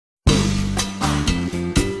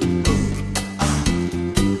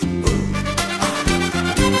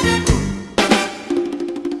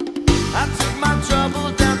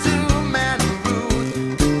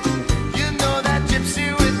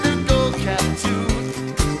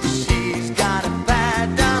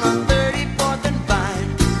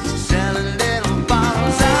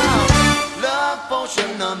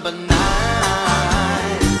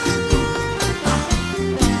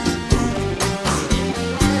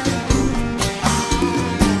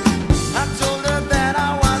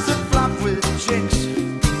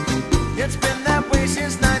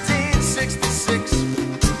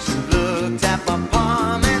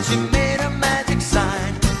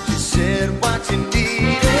what you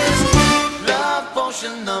need is love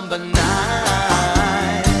potion number 9.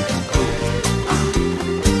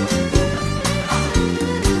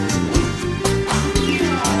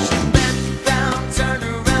 She bent down, turned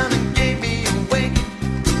around and gave me a wink.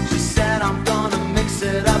 She said, I'm gonna mix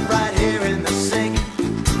it up right here in the sink.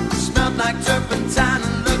 Smelled like turpentine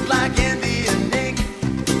and looked like Indian ink.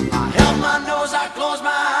 I held my nose, I closed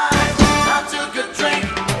my eyes, I took a drink.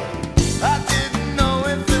 I didn't know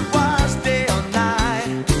if it was day or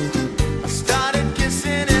night. I started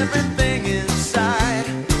kissing everything inside.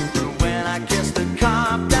 But when I kissed the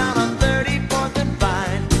cop down on 34th and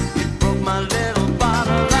Vine, it broke my little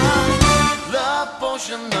bottle of love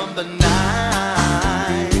potion number 9.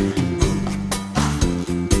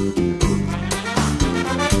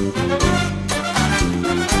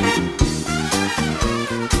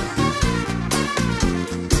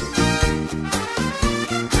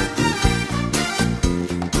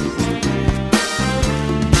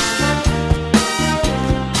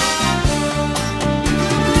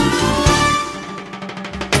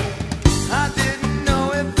 I didn't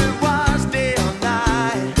know if it was day or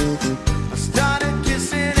night. I started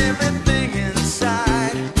kissing everything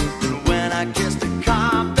inside. And when I kissed the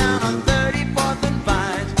cop down on 34th and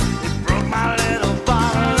Vine, it broke my little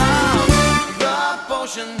bottle of love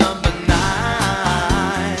potion